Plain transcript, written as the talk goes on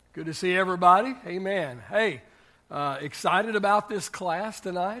Good to see everybody. Amen. Hey, excited about this class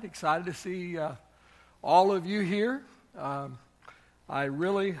tonight. Excited to see all of you here. I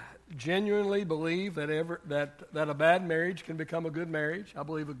really genuinely believe that a bad marriage can become a good marriage. I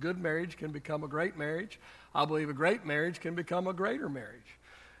believe a good marriage can become a great marriage. I believe a great marriage can become a greater marriage.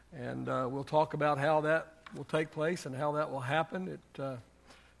 And we'll talk about how that will take place and how that will happen. It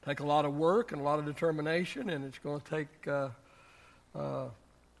take a lot of work and a lot of determination, and it's going to take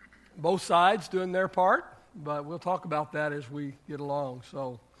both sides doing their part, but we'll talk about that as we get along.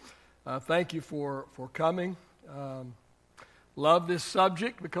 So thank you for coming. Love this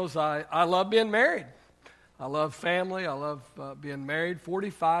subject because I love being married. I love family. I love being married.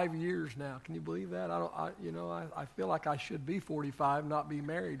 45 years now. Can you believe that? I feel like I should be 45, not be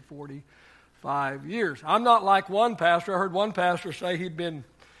married 45 years. I'm not like one pastor. I heard one pastor say he'd been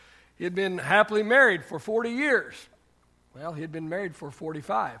happily married for 40 years. Well, he'd been married for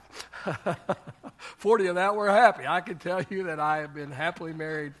 45. 40 of that were happy. I can tell you that I have been happily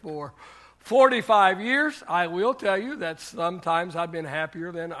married for 45 years. I will tell you that sometimes I've been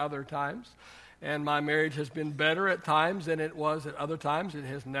happier than other times. And my marriage has been better at times than it was at other times. It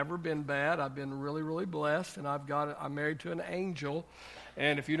has never been bad. I've been really, really blessed. And I'm married to an angel.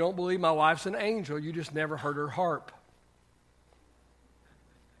 And if you don't believe my wife's an angel, you just never heard her harp.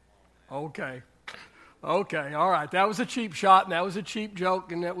 Okay, all right. That was a cheap shot, and that was a cheap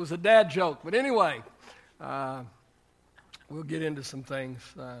joke, and that was a dad joke. But anyway, we'll get into some things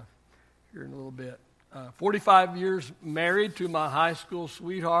here in a little bit. 45 years married to my high school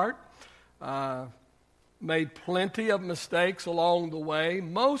sweetheart. Made plenty of mistakes along the way.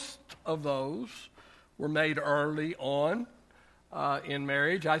 Most of those were made early on in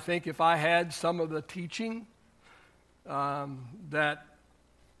marriage. I think if I had some of the teaching that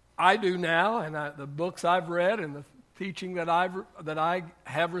I do now, and the books I've read and the teaching that I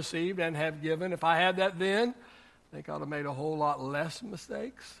have received and have given, if I had that then, I think I'd have made a whole lot less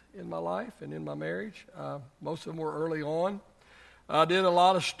mistakes in my life and in my marriage. Most of them were early on. I did a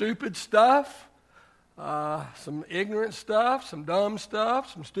lot of stupid stuff, some ignorant stuff, some dumb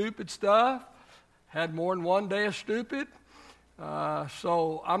stuff, some stupid stuff. Had more than one day of stupid.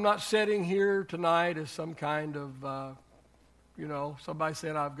 So I'm not sitting here tonight as some kind of somebody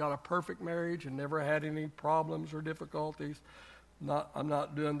said I've got a perfect marriage and never had any problems or difficulties. I'm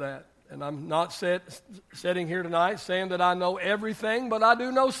not doing that. And I'm not sitting here tonight saying that I know everything, but I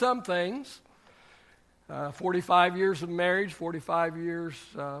do know some things. 45 years of marriage, 45 years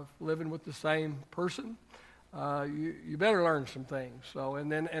living with the same person. You better learn some things. So,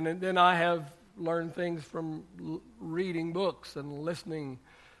 and then I have learned things from reading books and listening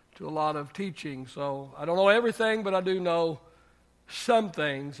to a lot of teaching. So I don't know everything, but I do know some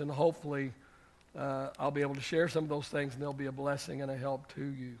things, and hopefully I'll be able to share some of those things, and they'll be a blessing and a help to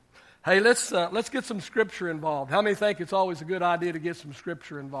you. Hey, let's get some scripture involved. How many think it's always a good idea to get some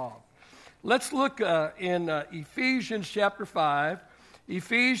scripture involved? Let's look in Ephesians chapter 5.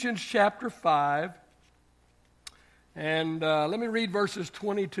 Ephesians chapter 5, and let me read verses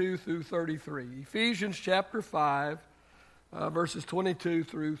 22 through 33. Ephesians chapter 5, verses 22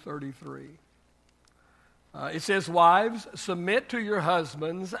 through 33. It says, "Wives, submit to your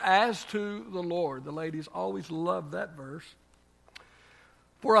husbands as to the Lord." The ladies always love that verse.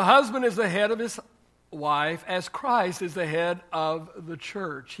 "For a husband is the head of his wife, as Christ is the head of the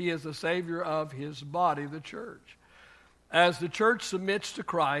church. He is the Savior of his body, the church. As the church submits to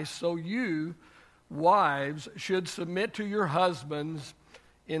Christ, so you, wives, should submit to your husbands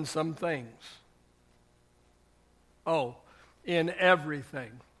in some things." Oh, in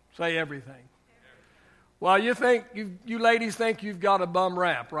everything. Say everything. Well, you ladies think you've got a bum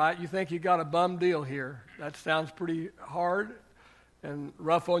rap, right? You think you've got a bum deal here. That sounds pretty hard and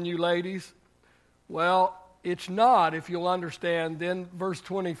rough on you ladies. Well, it's not if you'll understand. Then verse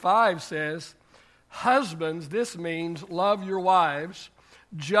 25 says, "Husbands," this means love your wives,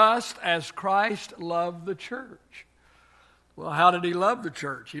 just as Christ loved the church. Well, how did he love the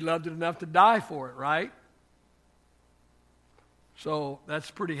church? He loved it enough to die for it, right? So that's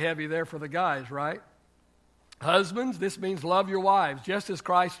pretty heavy there for the guys, right? "Husbands," this means love your wives, just as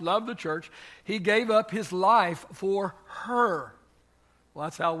Christ loved the church. He gave up his life for her. Well,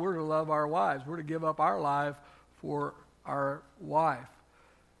 that's how we're to love our wives. We're to give up our life for our wife.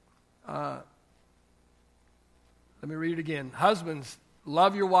 Let me read it again. "Husbands,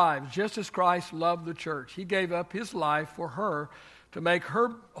 love your wives, just as Christ loved the church. He gave up his life for her to make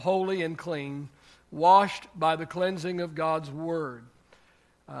her holy and clean, washed by the cleansing of God's word.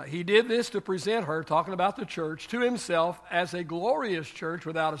 He did this to present her," talking about the church, "to himself as a glorious church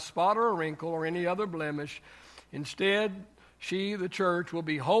without a spot or a wrinkle or any other blemish. Instead, she, the church, will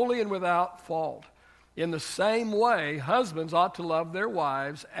be holy and without fault. In the same way, husbands ought to love their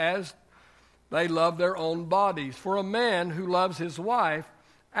wives as they love their own bodies. For a man who loves his wife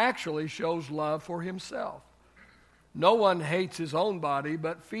actually shows love for himself. No one hates his own body,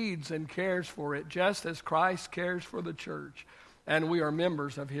 but feeds and cares for it, just as Christ cares for the church, and we are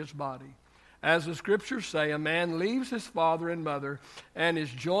members of his body. As the scriptures say, a man leaves his father and mother and is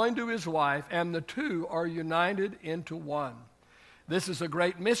joined to his wife, and the two are united into one. This is a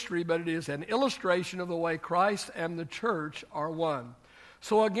great mystery, but it is an illustration of the way Christ and the church are one.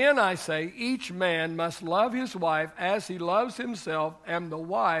 So again I say, each man must love his wife as he loves himself, and the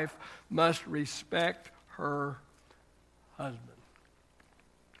wife must respect her husband.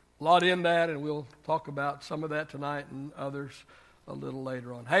 A lot in that, and we'll talk about some of that tonight and others a little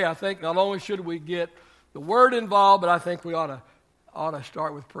later on. Hey, I think not only should we get the word involved, but I think we ought to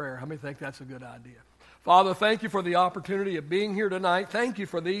start with prayer. How many think that's a good idea? Father, thank you for the opportunity of being here tonight. Thank you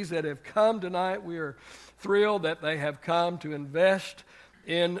for these that have come tonight. We are thrilled that they have come to invest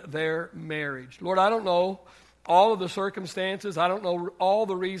in their marriage. Lord, I don't know all of the circumstances. I don't know all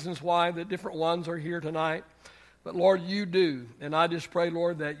the reasons why the different ones are here tonight. But Lord, you do. And I just pray,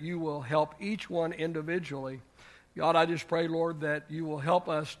 Lord, that you will help each one individually. God, I just pray, Lord, that you will help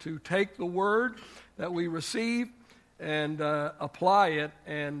us to take the word that we receive and apply it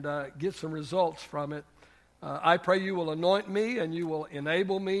and get some results from it. I pray you will anoint me and you will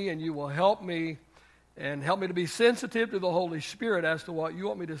enable me and you will help me and help me to be sensitive to the Holy Spirit as to what you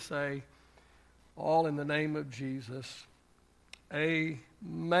want me to say, all in the name of Jesus.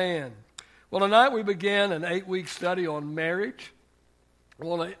 Amen. Well, tonight we begin an 8-week study on marriage. I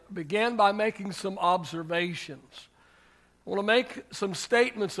want to begin by making some observations. I want to make some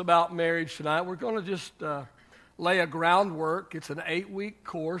statements about marriage tonight. We're going to just lay a groundwork. It's an 8-week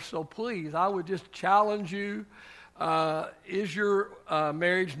course, so please, I would just challenge you. Is your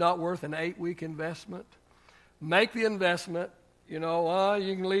marriage not worth an 8-week investment? Make the investment. You know,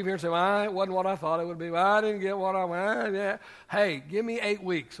 you can leave here and say, well, it wasn't what I thought it would be. Well, I didn't get what I wanted. Yeah. Hey, give me 8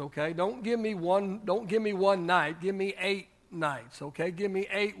 weeks, okay? Don't give me one night. Give me 8 nights, okay? Give me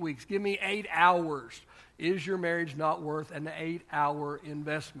 8 weeks. Give me 8 hours. Is your marriage not worth an 8-hour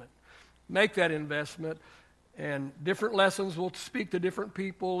investment? Make that investment, and different lessons will speak to different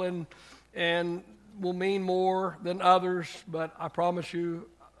people and will mean more than others, but I promise you,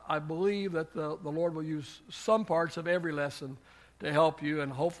 I believe that the Lord will use some parts of every lesson to help you,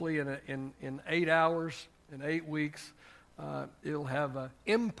 and hopefully in 8 hours, in 8 weeks, it'll have an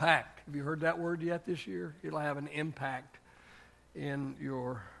impact. Have you heard that word yet this year? It'll have an impact in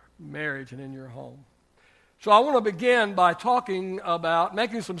your marriage and in your home. So I want to begin by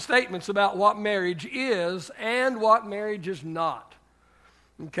making some statements about what marriage is and what marriage is not.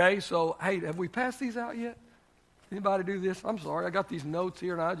 Okay, so, hey, have we passed these out yet? Anybody do this? I'm sorry, I got these notes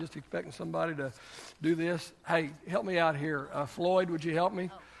here, and I was just expecting somebody to do this. Hey, help me out here. Floyd, would you help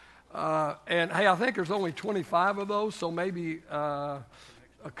me? And, hey, I think there's only 25 of those, so maybe a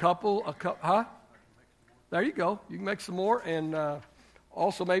couple, huh? There you go. You can make some more, and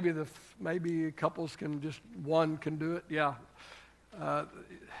also maybe couples one can do it. Yeah.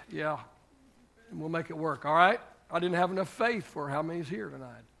 Yeah. And we'll make it work, all right? I didn't have enough faith for how many's here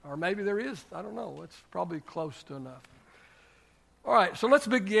tonight. Or maybe there is. I don't know. It's probably close to enough. All right, so let's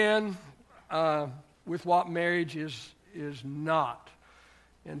begin with what marriage is not.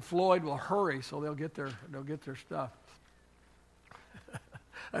 And Floyd will hurry so they'll get their stuff.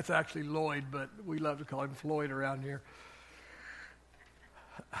 That's actually Lloyd, but we love to call him Floyd around here.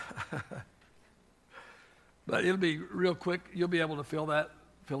 But it'll be real quick. You'll be able to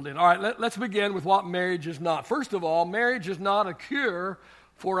filled in. All right, let's begin with what marriage is not. First of all, marriage is not a cure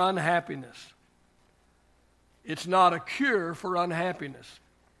for unhappiness. It's not a cure for unhappiness.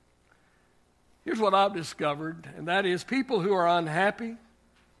 Here's what I've discovered, and that is people who are unhappy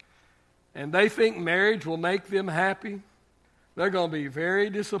and they think marriage will make them happy, they're going to be very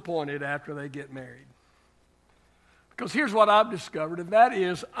disappointed after they get married. Because here's what I've discovered, and that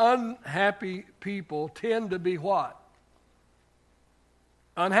is unhappy people tend to be what?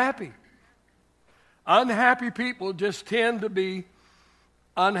 Unhappy. Unhappy people just tend to be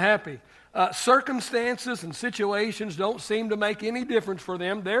unhappy. Circumstances and situations don't seem to make any difference for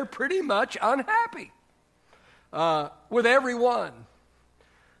them. They're pretty much unhappy with everyone,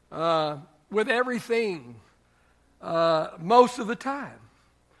 with everything, most of the time.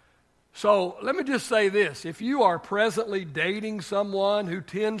 So let me just say this. If you are presently dating someone who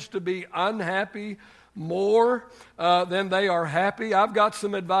tends to be unhappy more than they are happy, I've got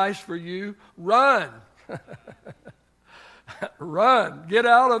some advice for you. Run. Run. Get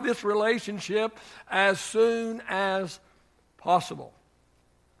out of this relationship as soon as possible.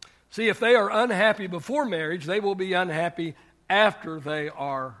 See, if they are unhappy before marriage, they will be unhappy after they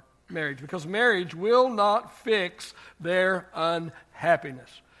are married, because marriage will not fix their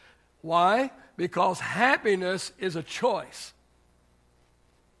unhappiness. Why? Because happiness is a choice.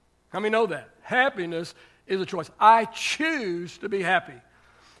 How many know that? Happiness is a choice. I choose to be happy.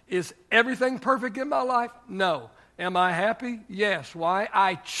 Is everything perfect in my life? No. Am I happy? Yes. Why?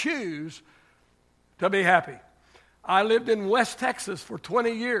 I choose to be happy. I lived in West Texas for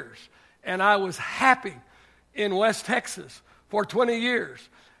 20 years, and I was happy in West Texas for 20 years.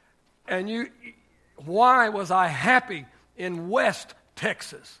 And why was I happy in West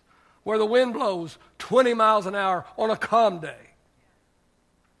Texas, where the wind blows 20 miles an hour on a calm day,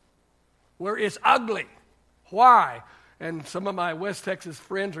 where it's ugly? Why? And some of my West Texas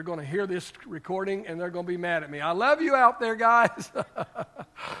friends are going to hear this recording, and they're going to be mad at me. I love you out there, guys.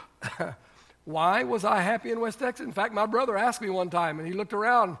 Why was I happy in West Texas? In fact, my brother asked me one time, and he looked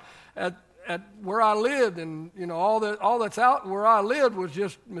around at where I lived, and all that's out where I lived was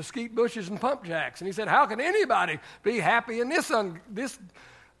just mesquite bushes and pump jacks. And he said, "How can anybody be happy in this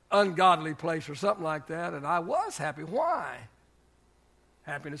ungodly place," or something like that? And I was happy. Why?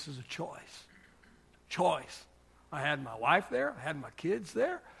 Happiness is a choice. Choice. I had my wife there. I had my kids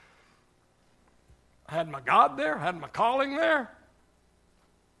there. I had my God there. I had my calling there.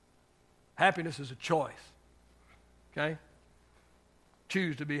 Happiness is a choice. Okay?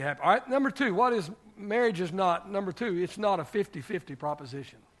 Choose to be happy. All right, number two, what is marriage is not, number two, it's not a 50-50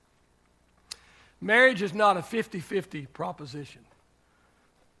 proposition. Marriage is not a 50-50 proposition.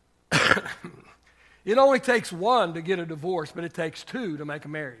 It only takes one to get a divorce, but it takes two to make a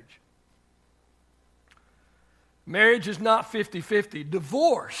marriage. Marriage is not 50-50.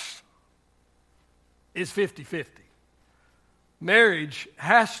 Divorce is 50-50. Marriage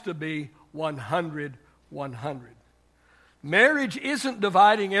has to be 100-100. Marriage isn't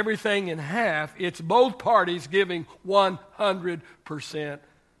dividing everything in half. It's both parties giving 100%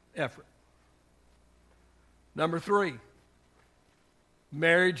 effort. Number three,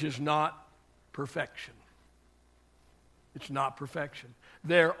 marriage is not perfection. It's not perfection.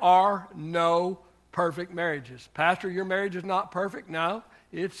 There are no perfect marriages. Pastor, your marriage is not perfect? No,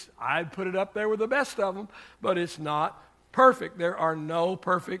 I'd put it up there with the best of them, but it's not perfect. There are no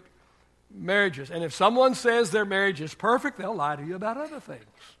perfect marriages. And if someone says their marriage is perfect, they'll lie to you about other things.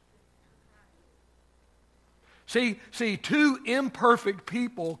 See, two imperfect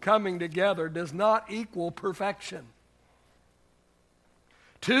people coming together does not equal perfection.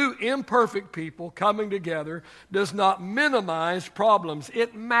 Two imperfect people coming together does not minimize problems.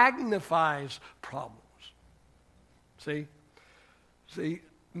 It magnifies problems. See,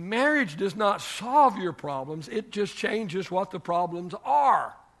 marriage does not solve your problems. It just changes what the problems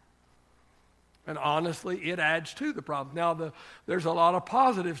are. And honestly, it adds to the problem. Now, there's a lot of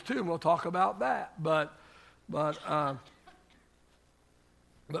positives too, and we'll talk about that. But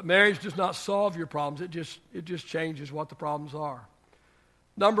marriage does not solve your problems. It just changes what the problems are.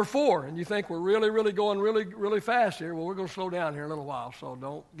 Number four, and you think we're really going really fast here. Well, we're going to slow down here in a little while, so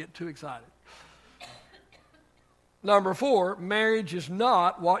don't get too excited. Number four, marriage is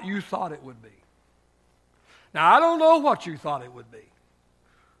not what you thought it would be. Now, I don't know what you thought it would be,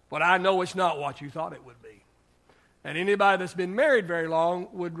 but I know it's not what you thought it would be. And anybody that's been married very long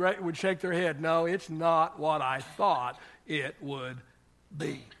would shake their head. No, it's not what I thought it would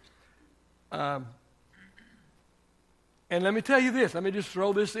be. And let me tell you this. Let me just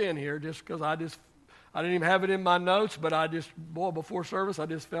throw this in here just because I didn't even have it in my notes, but before service, I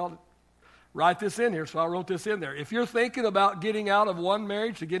just felt it. Write this in here, so I wrote this in there. If you're thinking about getting out of one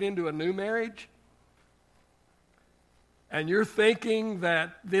marriage to get into a new marriage, and you're thinking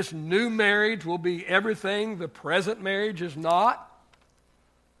that this new marriage will be everything the present marriage is not,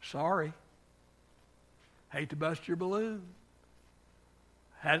 sorry. Hate to bust your balloon.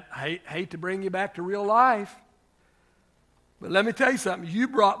 Hate to bring you back to real life. But let me tell you something. You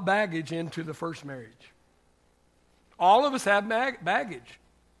brought baggage into the first marriage. All of us have baggage.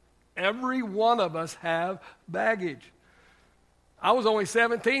 Every one of us have baggage. I was only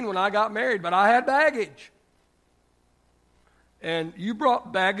 17 when I got married, but I had baggage. And you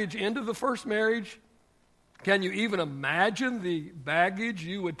brought baggage into the first marriage. Can you even imagine the baggage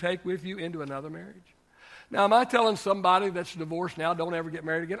you would take with you into another marriage? Now, am I telling somebody that's divorced now, don't ever get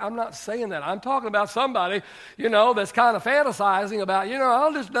married again? I'm not saying that. I'm talking about somebody, that's kind of fantasizing about,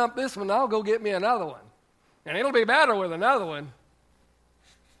 I'll just dump this one, I'll go get me another one. And it'll be better with another one.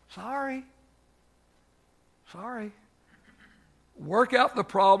 Sorry. Work out the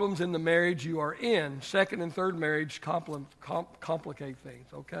problems in the marriage you are in. Second and third marriage complicate things,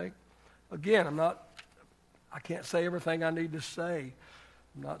 okay? Again, I can't say everything I need to say.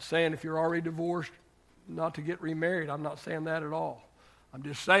 I'm not saying if you're already divorced not to get remarried. I'm not saying that at all. I'm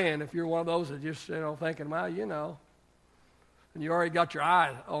just saying if you're one of those that just, thinking, well, and you already got your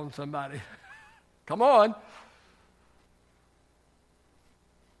eye on somebody. Come on.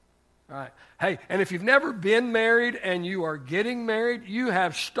 All right. Hey, and if you've never been married and you are getting married, you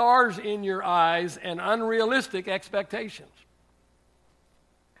have stars in your eyes and unrealistic expectations.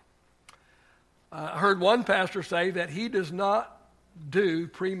 I heard one pastor say that he does not do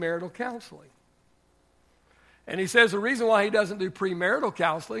premarital counseling. And he says the reason why he doesn't do premarital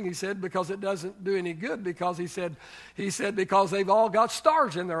counseling, he said, because it doesn't do any good, because he said because they've all got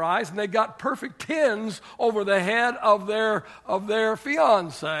stars in their eyes and they got perfect 10s over the head of their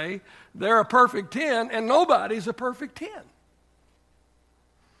fiance. They're a perfect 10 and nobody's a perfect 10.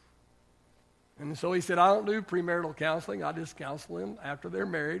 And so he said, I don't do premarital counseling. I just counsel them after they're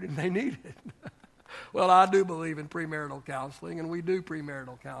married and they need it. Well, I do believe in premarital counseling, and we do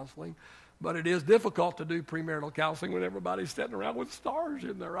premarital counseling. But it is difficult to do premarital counseling when everybody's sitting around with stars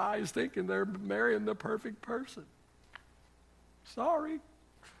in their eyes thinking they're marrying the perfect person. Sorry.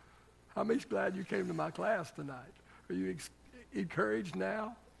 How many's glad you came to my class tonight? Are you encouraged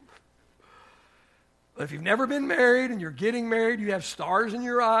now? If you've never been married and you're getting married, you have stars in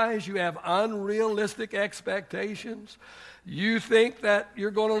your eyes, you have unrealistic expectations. You think that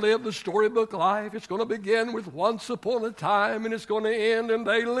you're going to live the storybook life. It's going to begin with once upon a time and it's going to end and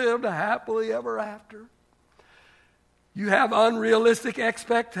they lived happily ever after. You have unrealistic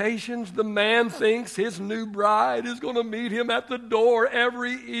expectations. The man thinks his new bride is going to meet him at the door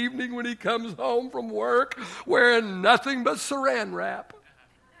every evening when he comes home from work wearing nothing but saran wrap.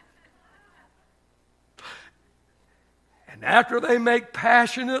 And after they make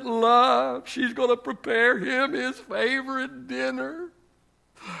passionate love, she's going to prepare him his favorite dinner.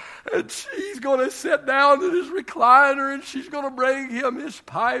 And she's going to sit down in his recliner and she's going to bring him his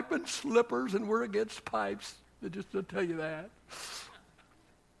pipe and slippers. And we're against pipes, just to tell you that.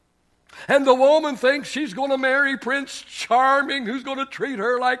 And the woman thinks she's going to marry Prince Charming, who's going to treat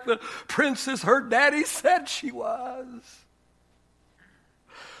her like the princess her daddy said she was.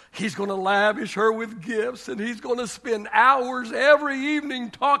 He's going to lavish her with gifts, and he's going to spend hours every evening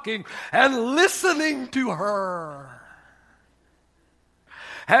talking and listening to her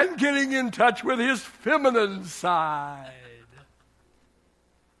and getting in touch with his feminine side.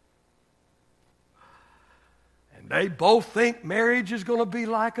 And they both think marriage is going to be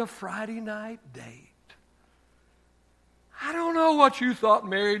like a Friday night date. I don't know what you thought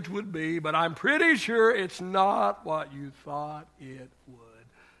marriage would be, but I'm pretty sure it's not what you thought it would.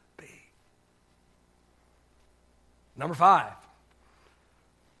 Number 5,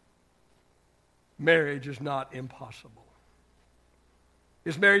 marriage is not impossible.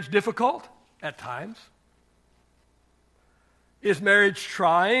 Is marriage difficult? At times. Is marriage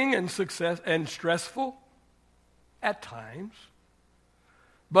trying and stressful? At times.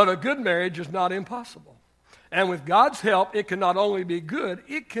 But a good marriage is not impossible. And with God's help, it can not only be good,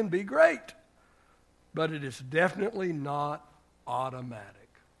 it can be great. But it is definitely not automatic.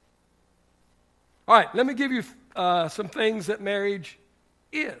 All right, let me give you some things that marriage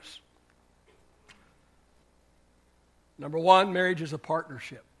is. Number 1, marriage is a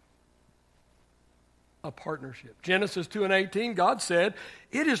partnership. A partnership. Genesis 2:18, God said,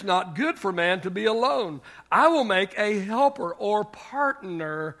 "It is not good for man to be alone. I will make a helper or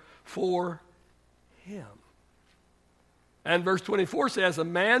partner for him." And verse 24 says, "A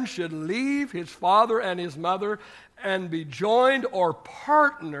man should leave his father and his mother and be joined or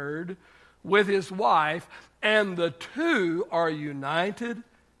partnered with his wife, and the two are united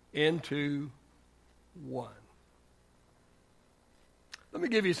into one." Let me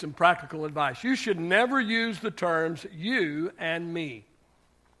give you some practical advice. You should never use the terms you and me.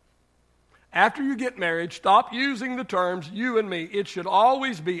 After you get married, stop using the terms you and me. It should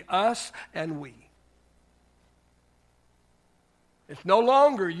always be us and we. It's no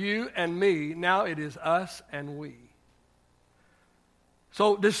longer you and me. Now it is us and we.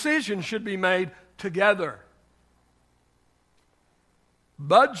 So decisions should be made together.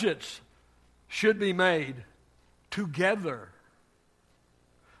 Budgets should be made together.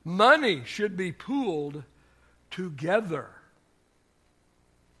 Money should be pooled together.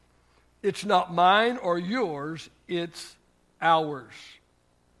 It's not mine or yours, it's ours.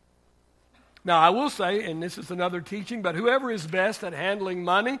 Now, I will say, and this is another teaching, but whoever is best at handling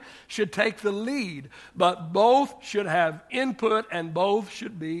money should take the lead. But both should have input and both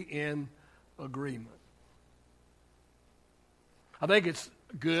should be in agreement. I think it's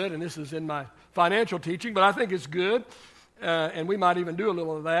good, and this is in my financial teaching, but I think it's good, and we might even do a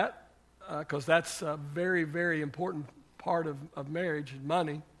little of that, because that's a very, very important part of marriage, is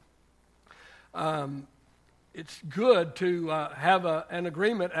money. It's good to have an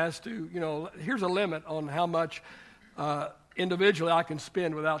agreement as to, here's a limit on how much individually I can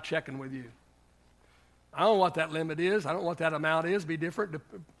spend without checking with you. I don't know what that limit is. I don't know what that amount is. Be different.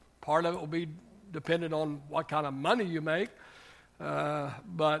 Part of it will be dependent on what kind of money you make.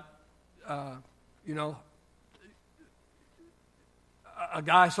 But a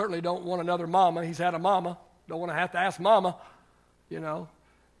guy certainly don't want another mama. He's had a mama. Don't want to have to ask mama,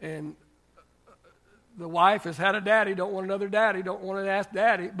 And the wife has had a daddy. Don't want another daddy. Don't want to ask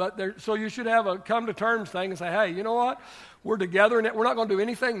daddy. So you should have a come to terms thing and say, hey, you know what? We're together, and we're not going to do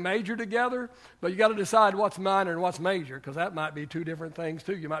anything major together, but you got to decide what's minor and what's major, because that might be two different things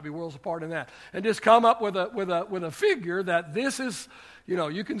too. You might be worlds apart in that, and just come up with a figure that this is,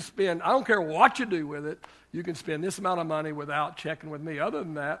 you can spend. I don't care what you do with it. You can spend this amount of money without checking with me. Other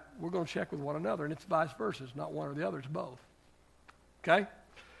than that, we're going to check with one another, and it's vice versa. It's not one or the other. It's both. Okay.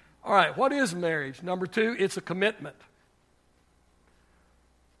 All right. What is marriage? Number 2, it's a commitment.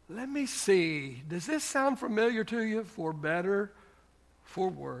 Let me see. Does this sound familiar to you? For better, for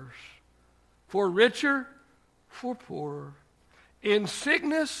worse. For richer, for poorer. In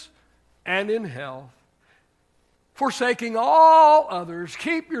sickness and in health. Forsaking all others,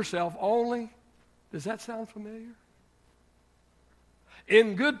 keep yourself only. Does that sound familiar?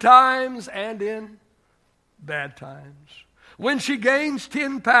 In good times and in bad times. When she gains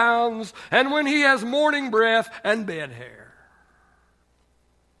 10 pounds and when he has morning breath and bed hair.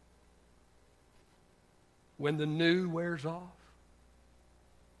 When the new wears off,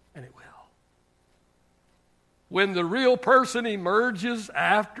 and it will. When the real person emerges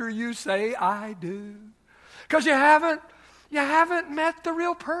after you say, I do. Because you haven't met the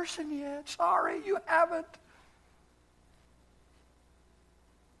real person yet. Sorry, you haven't.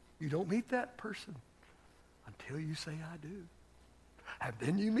 You don't meet that person until you say, I do. And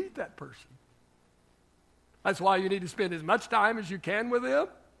then you meet that person. That's why you need to spend as much time as you can with them.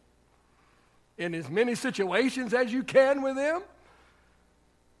 In as many situations as you can with them,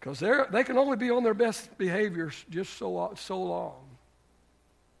 because they can only be on their best behaviors just so long.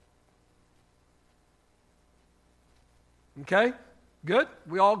 Okay? Good?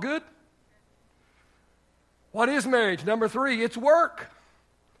 We all good? What is marriage? Number 3, it's work.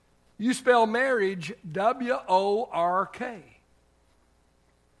 You spell marriage W-O-R-K.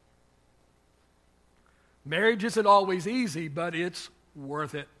 Marriage isn't always easy, but it's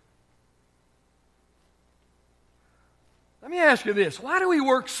worth it. Let me ask you this. Why do we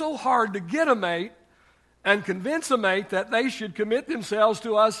work so hard to get a mate and convince a mate that they should commit themselves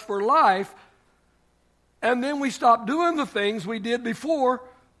to us for life, and then we stop doing the things we did before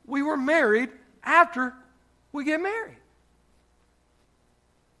we were married after we get married?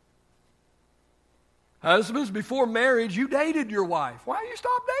 Husbands, before marriage, you dated your wife. Why you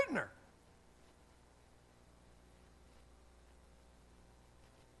stop dating her?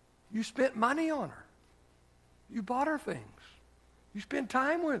 You spent money on her. You bought her things. You spent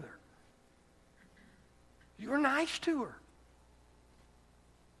time with her. You were nice to her.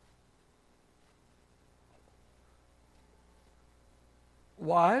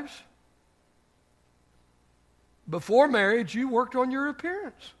 Wives, before marriage, you worked on your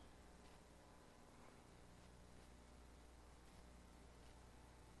appearance.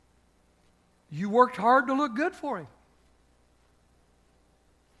 You worked hard to look good for him.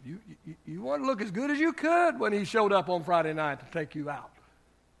 You want to look as good as you could when he showed up on Friday night to take you out.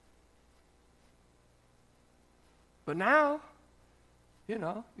 But now, you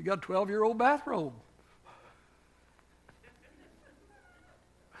got a 12-year-old bathrobe.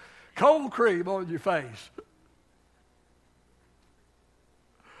 Cold cream on your face.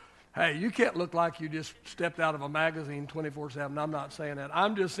 Hey, you can't look like you just stepped out of a magazine 24/7. I'm not saying that.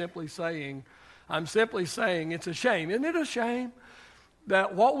 I'm simply saying it's a shame. Isn't it a shame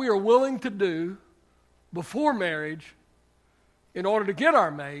that what we are willing to do before marriage in order to get our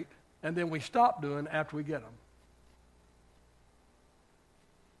mate, and then we stop doing after we get them?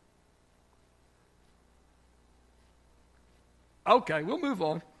 Okay, we'll move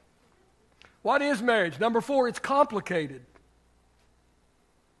on. What is marriage? Number 4, it's complicated.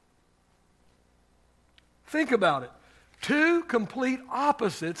 Think about it. 2 complete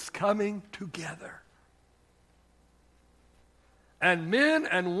opposites coming together. And men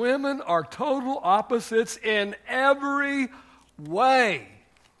and women are total opposites in every way.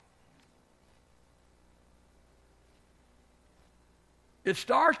 It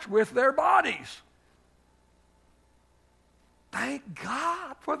starts with their bodies. Thank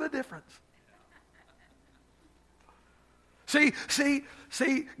God for the difference.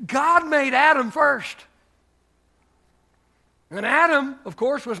 See, God made Adam first. And Adam, of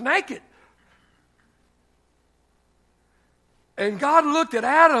course, was naked. And God looked at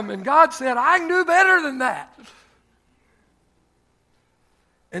Adam and God said, I knew better than that.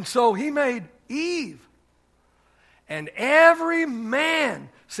 And so he made Eve. And every man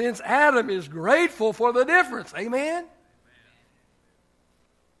since Adam is grateful for the difference. Amen?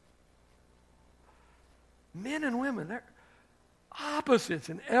 Men and women, they're opposites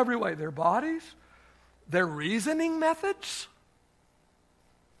in every way. Their bodies, their reasoning methods.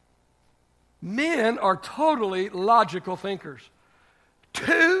 Men are totally logical thinkers.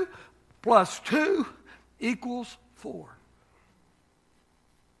 2 plus 2 equals 4.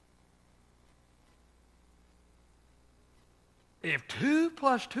 If 2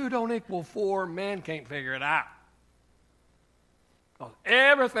 plus 2 don't equal 4, man can't figure it out. Because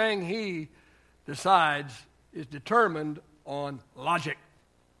everything he decides is determined on logic.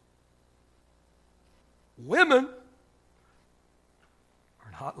 Women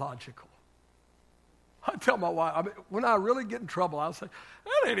are not logical. I tell my wife, when I really get in trouble, I'll say,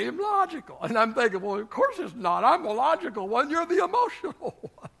 that ain't even logical. And I'm thinking, well, of course it's not. I'm the logical one. You're the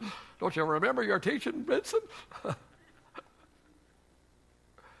emotional one. Don't you ever remember your teaching, Benson?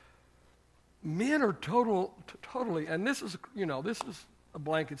 Men are totally, and this is a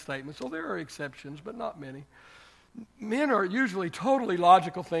blanket statement, so there are exceptions, but not many. Men are usually totally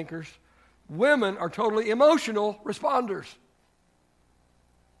logical thinkers. Women are totally emotional responders.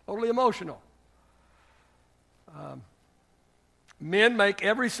 Totally emotional. Men make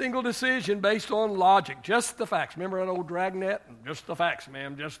every single decision based on logic, just the facts. Remember that old dragnet? Just the facts,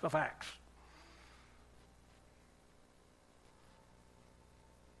 ma'am, just the facts.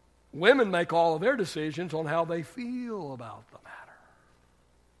 Women make all of their decisions on how they feel about the matter.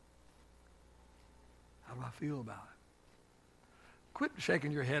 How do I feel about it? Quit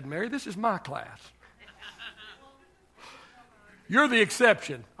shaking your head, Mary. This is my class. You're the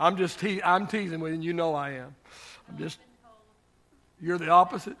exception. I'm teasing with you. You know I am. You're the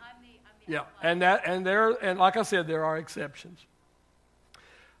opposite. Yeah, and like I said, there are exceptions.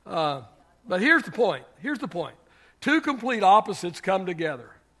 But here's the point. Two complete opposites come together.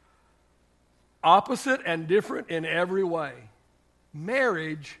 Opposite and different in every way.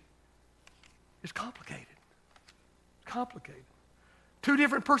 Marriage is complicated. Complicated. Two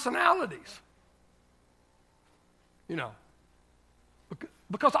different personalities.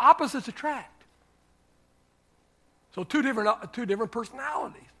 Because opposites attract. So two different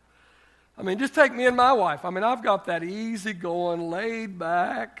personalities. Just take me and my wife. I've got that easygoing, laid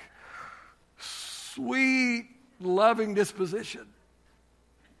back, sweet, loving disposition.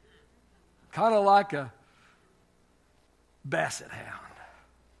 Kind of like a basset hound.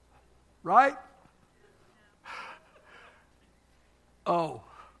 Right? Oh,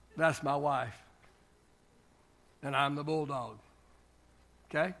 that's my wife. And I'm the bulldog.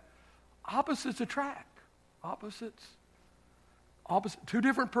 Okay? Opposites attract. Opposites. Two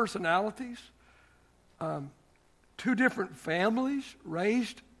different personalities. Two different families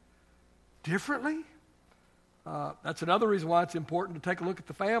raised differently. That's another reason why it's important to take a look at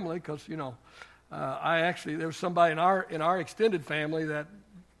the family, because there was somebody in our extended family that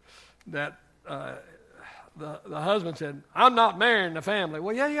the husband said, I'm not marrying the family.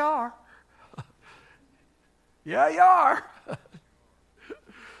 Well, yeah, you are. Yeah, you are.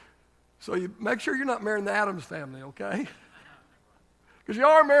 So you make sure you're not marrying the Adams family, okay? Because you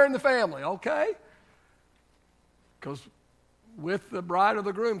are marrying the family, okay? Because with the bride or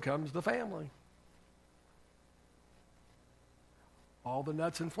the groom comes the family. All the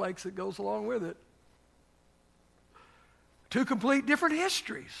nuts and flakes that goes along with it. Two complete different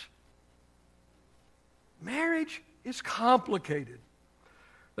histories. Marriage is complicated.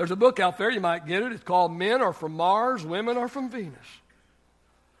 There's a book out there, you might get it. It's called Men Are From Mars, Women Are From Venus.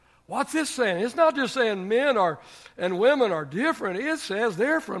 What's this saying? It's not just saying men and women are different. It says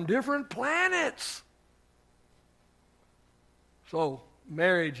they're from different planets. So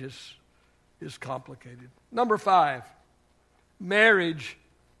marriage is complicated. Number 5, marriage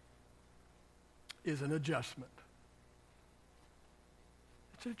is an adjustment.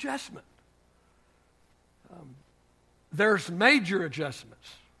 It's an adjustment. There's major adjustments.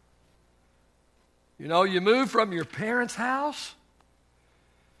 You move from your parents' house,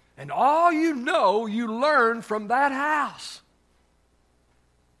 and all you learn from that house.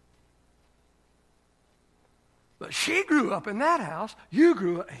 But she grew up in that house. He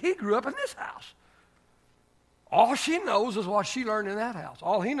grew up in this house. All she knows is what she learned in that house.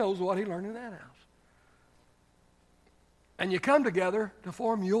 All he knows is what he learned in that house. And you come together to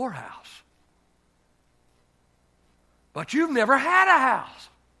form your house. But you've never had a house.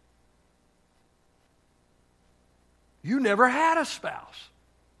 You never had a spouse.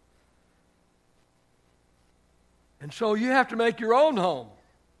 And so you have to make your own home.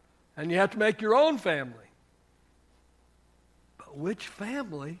 And you have to make your own family. But which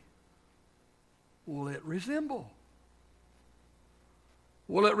family will it resemble?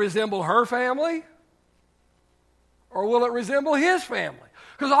 Will it resemble her family? Or will it resemble his family?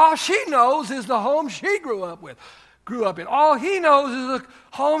 Because all she knows is the home she grew up in. All he knows is the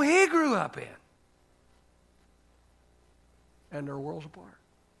home he grew up in. And they're worlds apart.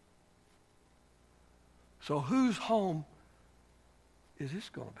 So whose home is this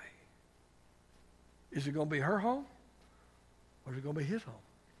going to be? Is it going to be her home? Or is it going to be his home?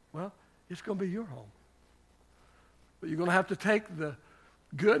 Well, it's going to be your home. But you're going to have to take the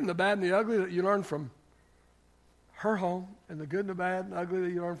good and the bad and the ugly that you learned from her home and the good and the bad and the ugly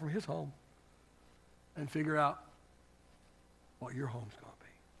that you learned from his home and figure out what your home's going to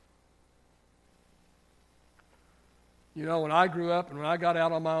be. You know, when I grew up and when I got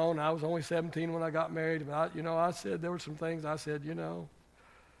out on my own, I was only 17 when I got married. But I said, there were some things I said, that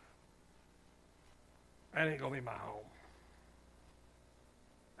ain't going to be my home.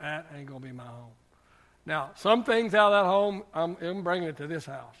 That ain't going to be my home. Now, some things out of that home, I'm bringing it to this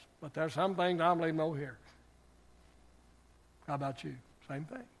house. But there's some things I'm leaving over here. How about you? Same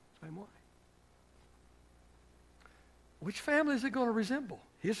thing, same way. Which family is it going to resemble?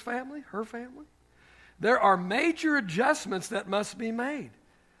 His family? Her family? There are major adjustments that must be made.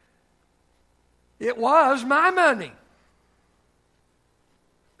 It was my money.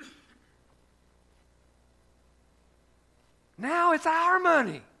 Now it's our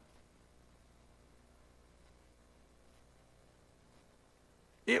money.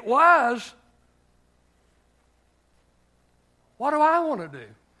 It was, what do I want to do?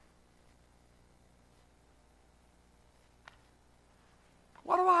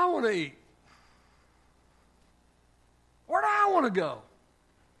 What do I want to eat? Where do I want to go?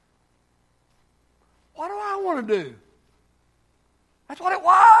 What do I want to do? That's what it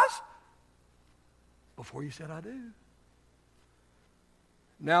was before you said I do.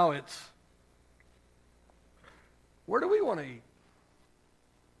 Now it's, where do we want to eat?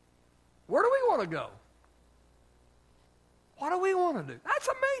 Where do we want to go? What do we want to do? That's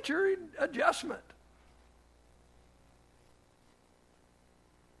a major adjustment.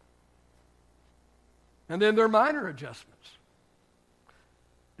 And then there are minor adjustments.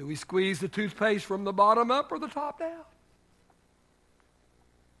 Do we squeeze the toothpaste from the bottom up or the top down?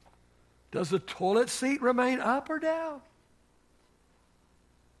 Does the toilet seat remain up or down?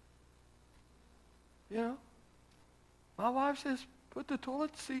 My wife says, put the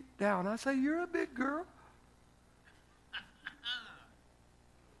toilet seat down. I say, you're a big girl.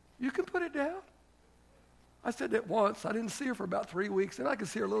 You can put it down. I said that once. I didn't see her for about 3 weeks, and I could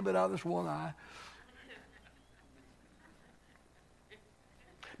see her a little bit out of this one eye.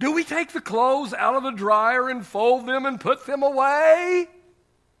 Do we take the clothes out of the dryer and fold them and put them away?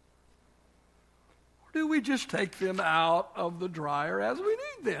 Or do we just take them out of the dryer as we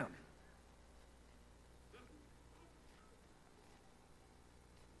need them?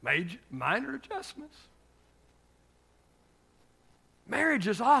 Minor adjustments. Marriage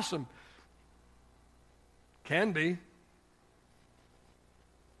is awesome. Can be.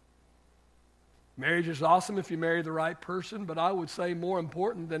 Marriage is awesome if you marry the right person, but I would say more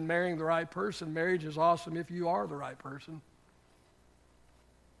important than marrying the right person, marriage is awesome if you are the right person.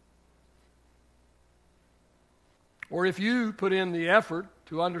 Or if you put in the effort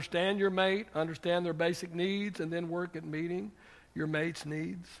to understand your mate, understand their basic needs, and then work at meeting your mate's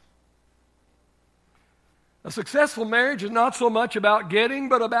needs. A successful marriage is not so much about getting,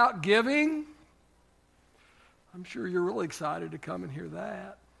 but about giving. I'm sure you're really excited to come and hear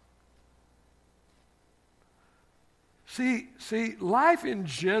that. See, life in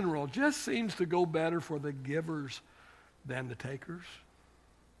general just seems to go better for the givers than the takers.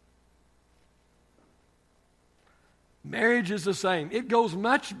 Marriage is the same. It goes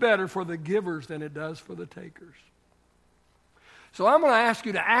much better for the givers than it does for the takers. So I'm going to ask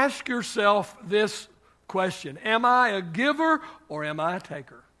you to ask yourself this question. Am I a giver or am I a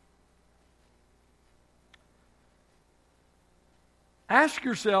taker? Ask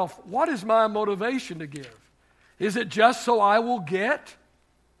yourself, what is my motivation to give? Is it just so I will get?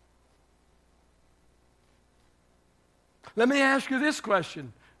 Let me ask you this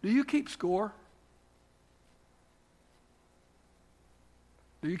question. Do you keep score?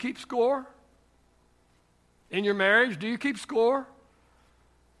 Do you keep score? In your marriage, do you keep score?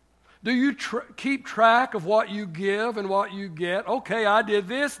 Do you keep track of what you give and what you get? Okay, I did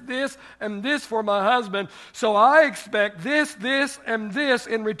this, and this for my husband, so I expect this, and this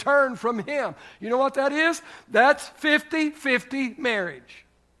in return from him. You know what that is? That's 50-50 marriage.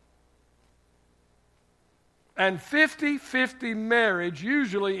 And 50-50 marriage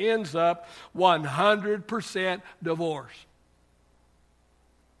usually ends up 100% divorce.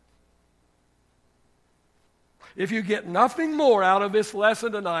 If you get nothing more out of this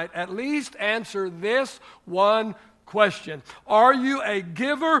lesson tonight, at least answer this one question. Are you a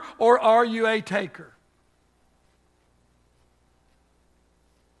giver or are you a taker?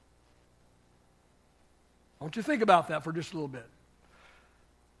 I want you to think about that for just a little bit.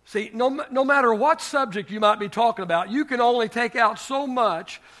 See, no matter what subject you might be talking about, you can only take out so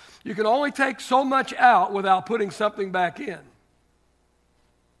much. You can only take so much out without putting something back in.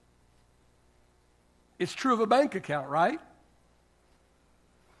 It's true of a bank account, right?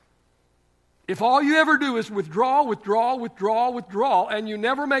 If all you ever do is withdraw, and you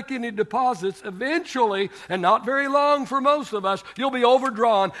never make any deposits, eventually, and not very long for most of us, you'll be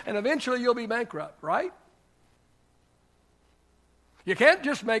overdrawn, and eventually you'll be bankrupt, right? You can't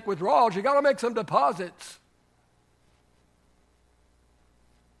just make withdrawals. You got to make some deposits.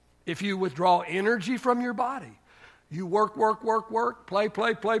 If you withdraw energy from your body, you work, play.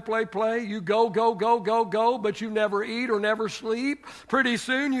 You go, but you never eat or never sleep. Pretty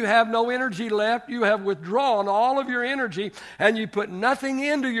soon you have no energy left. You have withdrawn all of your energy, and you put nothing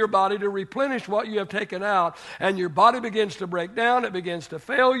into your body to replenish what you have taken out. And your body begins to break down. It begins to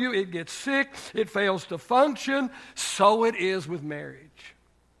fail you. It gets sick. It fails to function. So it is with marriage.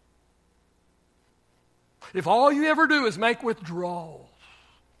 If all you ever do is make withdrawals,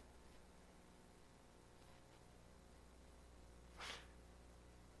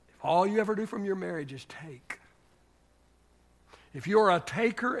 all you ever do from your marriage is take. If you're a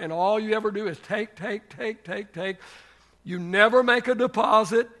taker and all you ever do is take, you never make a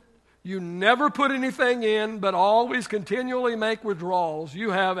deposit, you never put anything in, but always continually make withdrawals. You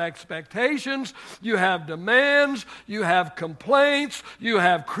have expectations, you have demands, you have complaints, you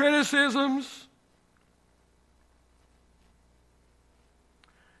have criticisms.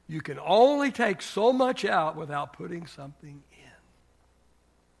 You can only take so much out without putting something in.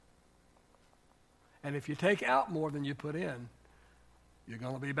 And if you take out more than you put in, you're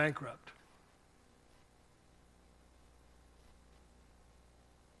going to be bankrupt.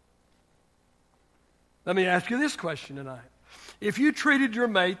 Let me ask you this question tonight. If you treated your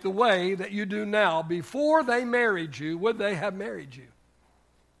mate the way that you do now before they married you, would they have married you?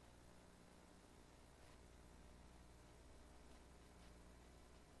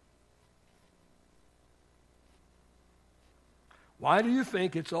 Why do you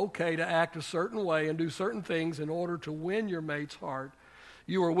think it's okay to act a certain way and do certain things in order to win your mate's heart?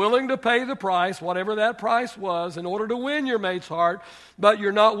 You were willing to pay the price, whatever that price was, in order to win your mate's heart, but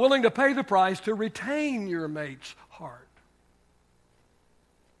you're not willing to pay the price to retain your mate's heart.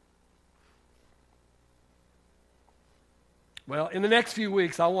 Well, in the next few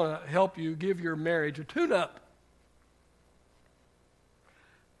weeks, I want to help you give your marriage a tune-up.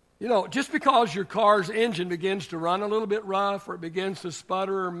 You know, just because your car's engine begins to run a little bit rough, or it begins to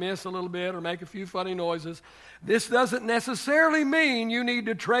sputter or miss a little bit or make a few funny noises, this doesn't necessarily mean you need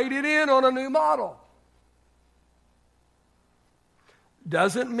to trade it in on a new model.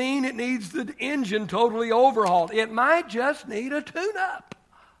 Doesn't mean it needs the engine totally overhauled. It might just need a tune-up.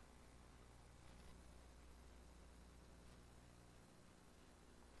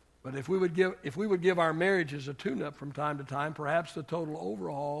 But if we would give our marriages a tune-up from time to time, perhaps the total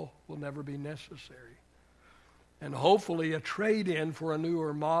overhaul will never be necessary. And hopefully a trade-in for a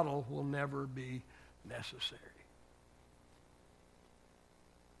newer model will never be necessary.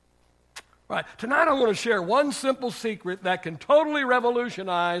 Right. Tonight I want to share one simple secret that can totally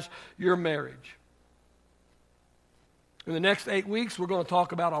revolutionize your marriage. In the next 8 weeks, we're going to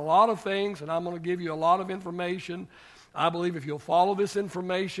talk about a lot of things, and I'm going to give you a lot of information. I believe if you'll follow this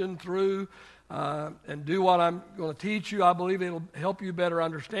information through and do what I'm going to teach you, I believe it'll help you better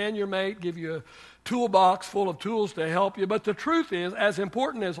understand your mate, give you a toolbox full of tools to help you. But the truth is, as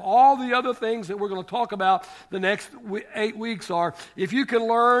important as all the other things that we're going to talk about the next 8 weeks are, if you can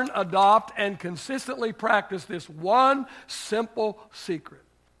learn, adopt, and consistently practice this one simple secret,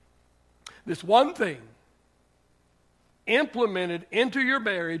 this one thing, implemented into your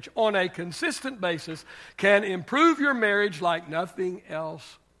marriage on a consistent basis, can improve your marriage like nothing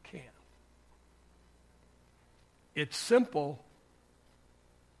else can. It's simple,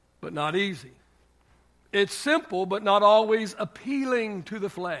 but not easy. It's simple, but not always appealing to the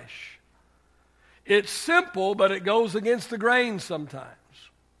flesh. It's simple, but it goes against the grain sometimes.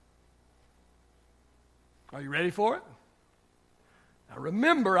 Are you ready for it? Now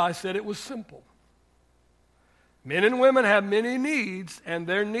remember, I said it was simple. Men and women have many needs, and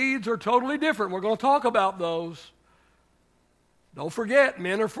their needs are totally different. We're going to talk about those. Don't forget,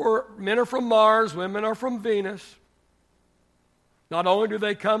 men are from Mars, women are from Venus. Not only do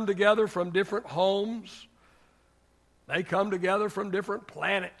they come together from different homes, they come together from different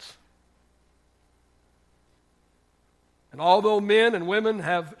planets. And although men and women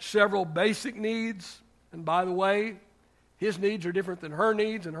have several basic needs, and by the way, his needs are different than her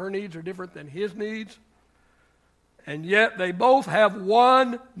needs, and her needs are different than his needs, and yet they both have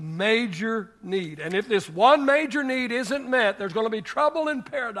one major need. And if this one major need isn't met, there's going to be trouble in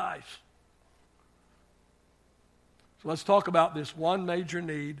paradise. So let's talk about this one major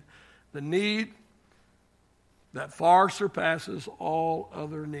need, the need that far surpasses all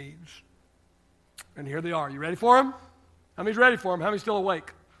other needs. And here they are. You ready for them? How many's ready for them? How many's still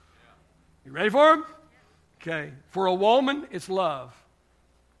awake? You ready for them? Okay. For a woman, it's love.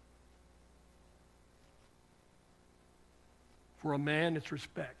 For a man, it's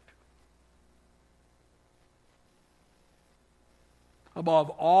respect.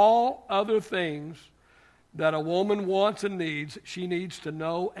 Above all other things that a woman wants and needs, she needs to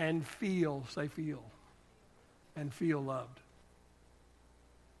know and feel, say feel, and feel loved.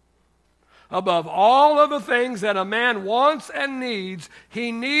 Above all other things that a man wants and needs,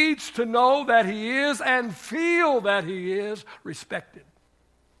 he needs to know that he is and feel that he is respected.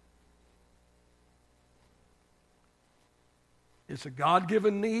 It's a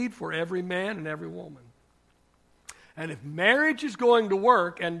God-given need for every man and every woman. And if marriage is going to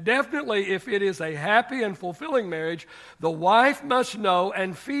work, and definitely if it is a happy and fulfilling marriage, the wife must know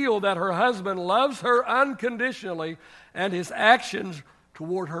and feel that her husband loves her unconditionally, and his actions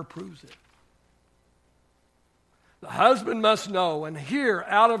toward her proves it. The husband must know and hear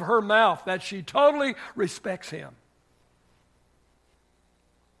out of her mouth that she totally respects him.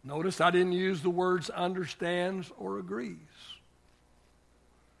 Notice I didn't use the words understands or agrees.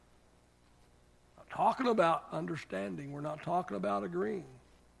 Talking about understanding. We're not talking about agreeing.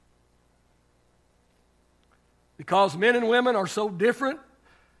 Because men and women are so different,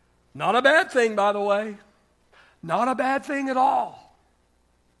 not a bad thing, by the way. Not a bad thing at all.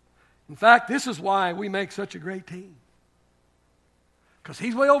 In fact, this is why we make such a great team. Because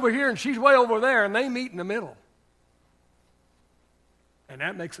he's way over here and she's way over there, and they meet in the middle. And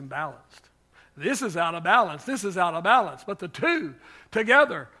that makes them balanced. This is out of balance. This is out of balance. But the two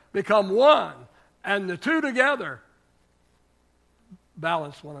together become one. And the two together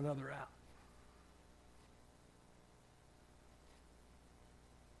balance one another out.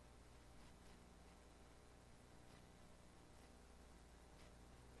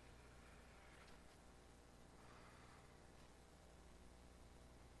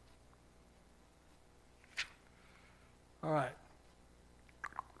 All right.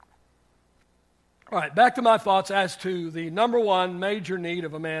 All right, back to my thoughts as to the number one major need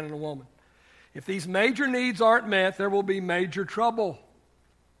of a man and a woman. If these major needs aren't met, there will be major trouble.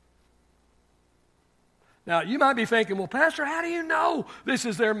 Now, you might be thinking, well, Pastor, how do you know this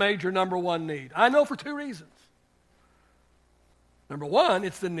is their major number one need? I know for two reasons. Number one,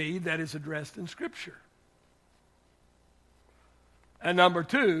 it's the need that is addressed in Scripture. And number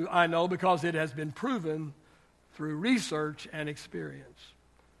two, I know because it has been proven through research and experience.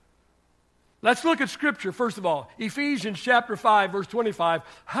 Let's look at Scripture, first of all. Ephesians chapter 5, verse 25.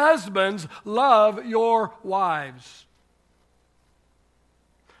 Husbands, love your wives.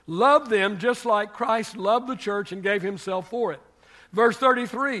 Love them just like Christ loved the church and gave himself for it. Verse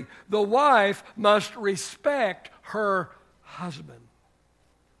 33. The wife must respect her husband.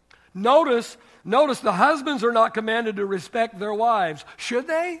 Notice the husbands are not commanded to respect their wives. Should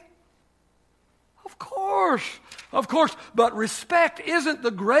they? Of course, but respect isn't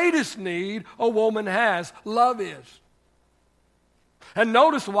the greatest need a woman has. Love is. And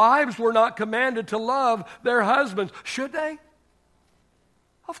notice wives were not commanded to love their husbands. Should they?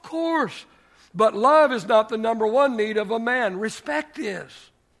 Of course. But love is not the number one need of a man. Respect is.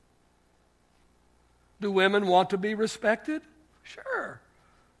 Do women want to be respected? Sure.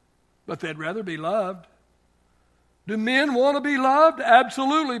 But they'd rather be loved. Do men want to be loved?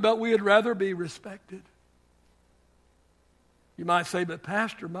 Absolutely, but we'd rather be respected. You might say, but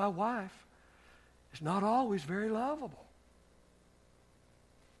Pastor, my wife is not always very lovable.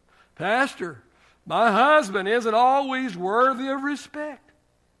 Pastor, my husband isn't always worthy of respect.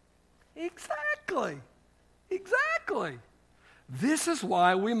 Exactly. This is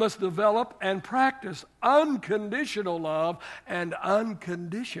why we must develop and practice unconditional love and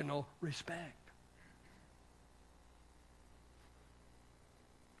unconditional respect.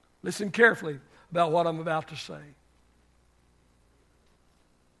 Listen carefully. about what I'm about to say.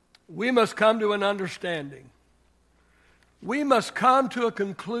 We must come to an understanding. We must come to a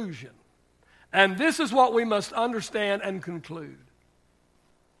conclusion. And this is what we must understand and conclude.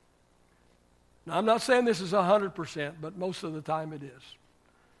 Now, I'm not saying this is 100%, but most of the time it is.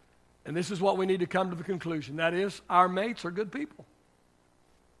 And this is what we need to come to the conclusion. That is, our mates are good people.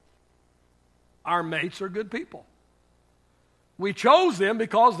 Our mates are good people. We chose them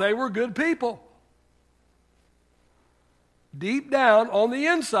because they were good people. Deep down on the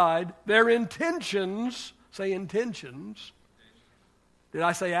inside, their intentions, say intentions. Did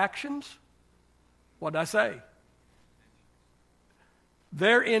I say actions? What did I say?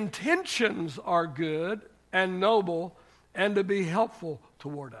 Their intentions are good and noble and to be helpful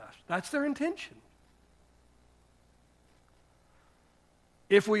toward us. That's their intention.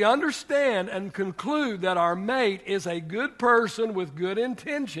 If we understand and conclude that our mate is a good person with good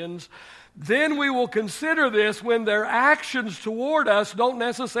intentions, then we will consider this when their actions toward us don't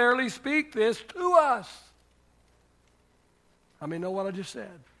necessarily speak this to us. I mean, know what I just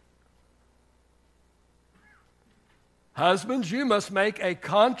said? Husbands, you must make a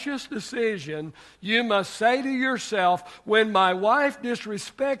conscious decision. You must say to yourself, when my wife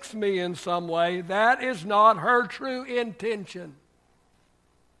disrespects me in some way, that is not her true intention.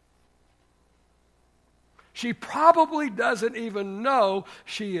 She probably doesn't even know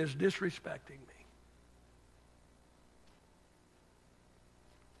she is disrespecting me.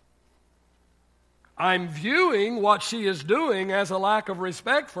 I'm viewing what she is doing as a lack of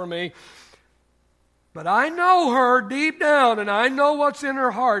respect for me, but I know her deep down, and I know what's in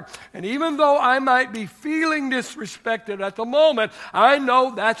her heart. And even though I might be feeling disrespected at the moment, I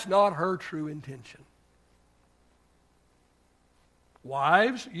know that's not her true intention.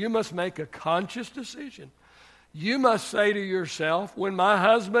 Wives, you must make a conscious decision. You must say to yourself, when my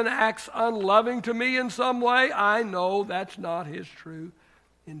husband acts unloving to me in some way, I know that's not his true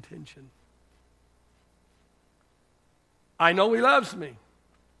intention. I know he loves me.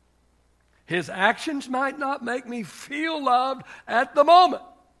 His actions might not make me feel loved at the moment,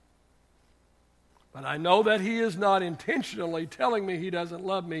 but I know that he is not intentionally telling me he doesn't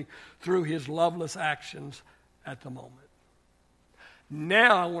love me through his loveless actions at the moment.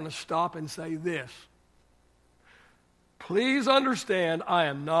 Now I want to stop and say this. Please understand, I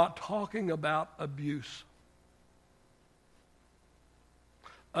am not talking about abuse.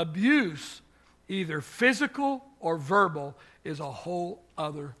 Abuse, either physical or verbal, is a whole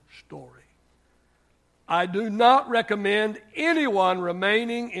other story. I do not recommend anyone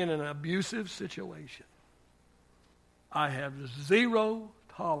remaining in an abusive situation. I have zero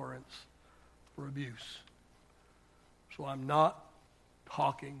tolerance for abuse. So I'm not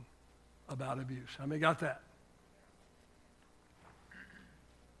talking about abuse. How many got that?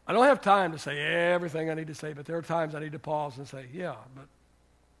 I don't have time to say everything I need to say, but there are times I need to pause and say, yeah, but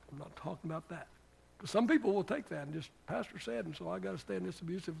I'm not talking about that. Because some people will take that and just, Pastor said, and so I got to stay in this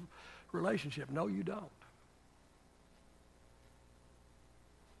abusive relationship. No, you don't.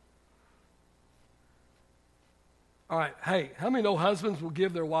 All right, hey, how many know husbands will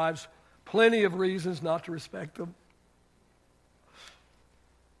give their wives plenty of reasons not to respect them?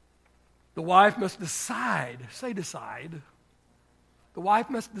 The wife must decide, say decide. The wife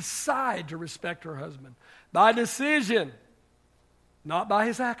must decide to respect her husband by decision, not by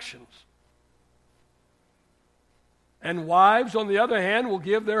his actions. And wives, on the other hand, will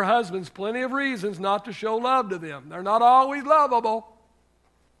give their husbands plenty of reasons not to show love to them. They're not always lovable.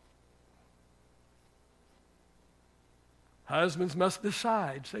 Husbands must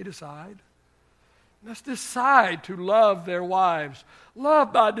decide, say decide, must decide to love their wives.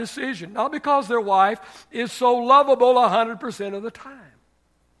 Love by decision, not because their wife is so lovable 100% of the time.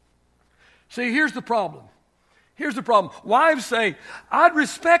 See, here's the problem. Here's the problem. Wives say, I'd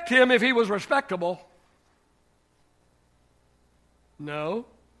respect him if he was respectable. No.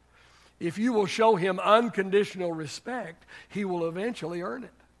 If you will show him unconditional respect, he will eventually earn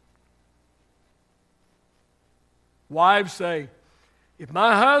it. Wives say, if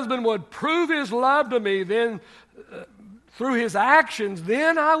my husband would prove his love to me, then through his actions,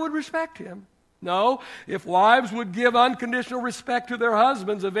 then I would respect him. No, if wives would give unconditional respect to their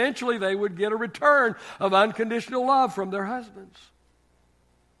husbands, eventually they would get a return of unconditional love from their husbands.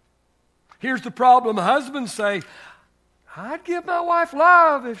 Here's the problem. Husbands say, I'd give my wife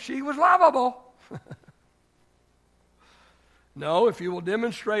love if she was lovable. No, if you will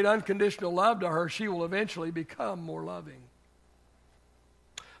demonstrate unconditional love to her, she will eventually become more loving.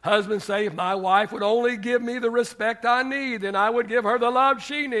 Husbands say, if my wife would only give me the respect I need, then I would give her the love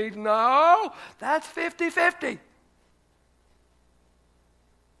she needs. No, that's 50-50.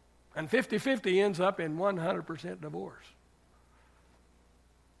 And 50-50 ends up in 100% divorce.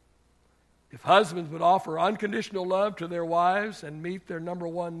 If husbands would offer unconditional love to their wives and meet their number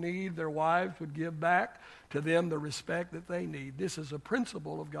one need, their wives would give back to them the respect that they need. This is a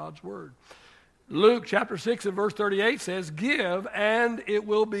principle of God's Word. Luke chapter 6 and verse 38 says, "Give, and it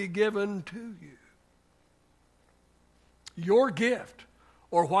will be given to you." Your gift,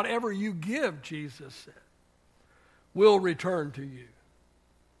 or whatever you give, Jesus said, will return to you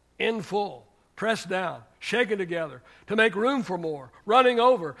in full, pressed down, shaken together, to make room for more, running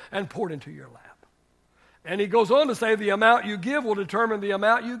over, and poured into your lap. And he goes on to say, the amount you give will determine the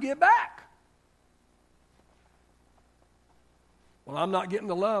amount you get back. Well, I'm not getting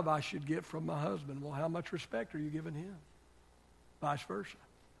the love I should get from my husband. Well, how much respect are you giving him? Vice versa.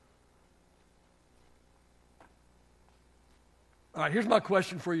 All right, here's my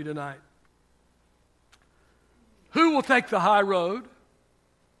question for you tonight. Who will take the high road?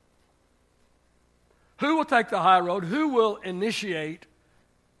 Who will take the high road? Who will initiate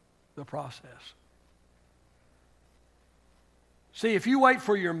the process? See, if you wait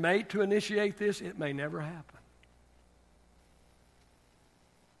for your mate to initiate this, it may never happen.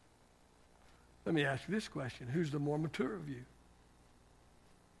 Let me ask you this question. Who's the more mature of you?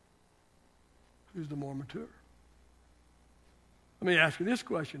 Who's the more mature? Let me ask you this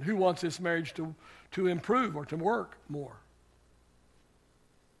question. Who wants this marriage to improve or to work more?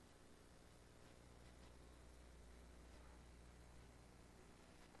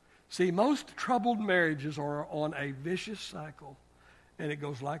 See, most troubled marriages are on a vicious cycle, and it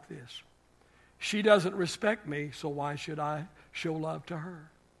goes like this. She doesn't respect me, so why should I show love to her?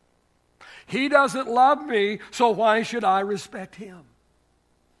 He doesn't love me, so why should I respect him?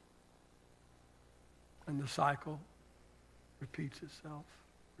 And the cycle repeats itself,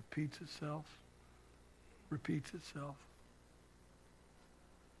 repeats itself, repeats itself.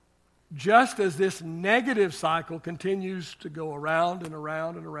 Just as this negative cycle continues to go around and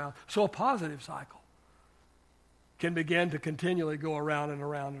around and around, so a positive cycle can begin to continually go around and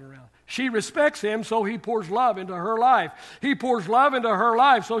around and around. She respects him, so he pours love into her life. He pours love into her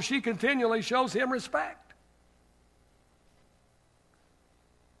life, so she continually shows him respect.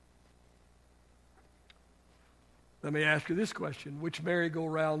 Let me ask you this question. Which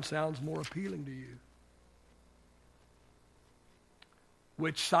merry-go-round sounds more appealing to you?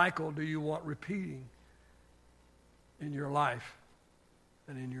 Which cycle do you want repeating in your life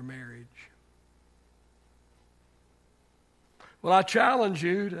and in your marriage? Well, I challenge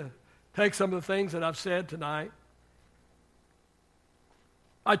you to take some of the things that I've said tonight.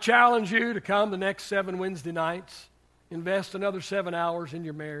 I challenge you to come the next 7 Wednesday nights, invest another 7 hours in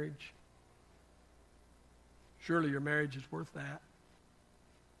your marriage. Surely your marriage is worth that.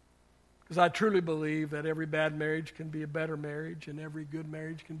 Because I truly believe that every bad marriage can be a better marriage, and every good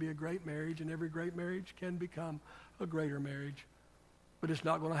marriage can be a great marriage, and every great marriage can become a greater marriage. But it's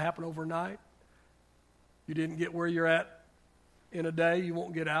not going to happen overnight. You didn't get where you're at in a day, you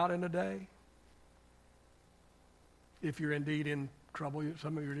won't get out in a day. If you're indeed in trouble,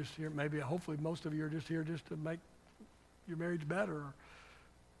 some of you are just here, maybe, hopefully most of you are just here just to make your marriage better or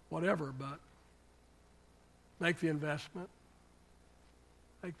whatever, but make the investment.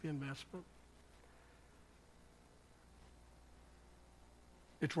 Make the investment.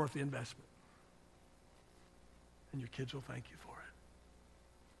 It's worth the investment. And your kids will thank you for it.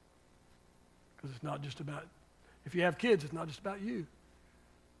 Because it's not just about, if you have kids, it's not just about you.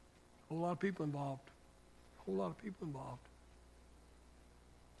 A whole lot of people involved. A whole lot of people involved.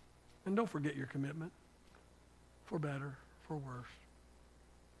 And don't forget your commitment. For better, for worse,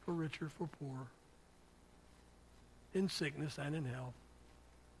 for richer, for poorer, in sickness and in health,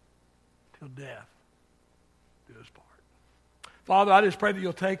 till death do us part. Father, I just pray that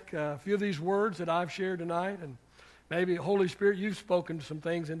you'll take a few of these words that I've shared tonight, and maybe, Holy Spirit, you've spoken some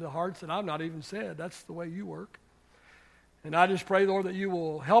things into hearts that I've not even said. That's the way you work. And I just pray, Lord, that you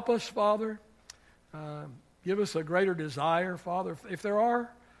will help us, Father. Give us a greater desire, Father. If there are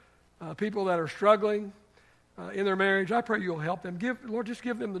people that are struggling in their marriage, I pray you'll help them. Lord, just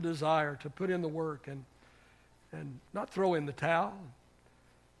give them the desire to put in the work and not throw in the towel.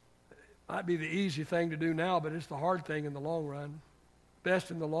 It might be the easy thing to do now, but it's the hard thing in the long run.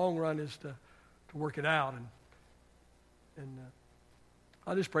 Best in the long run is to work it out. And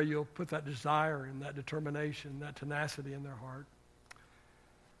I just pray you'll put that desire and that determination, that tenacity in their heart.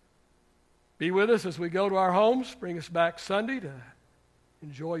 Be with us as we go to our homes. Bring us back Sunday to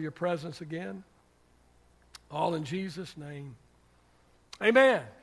enjoy your presence again. All in Jesus' name. Amen.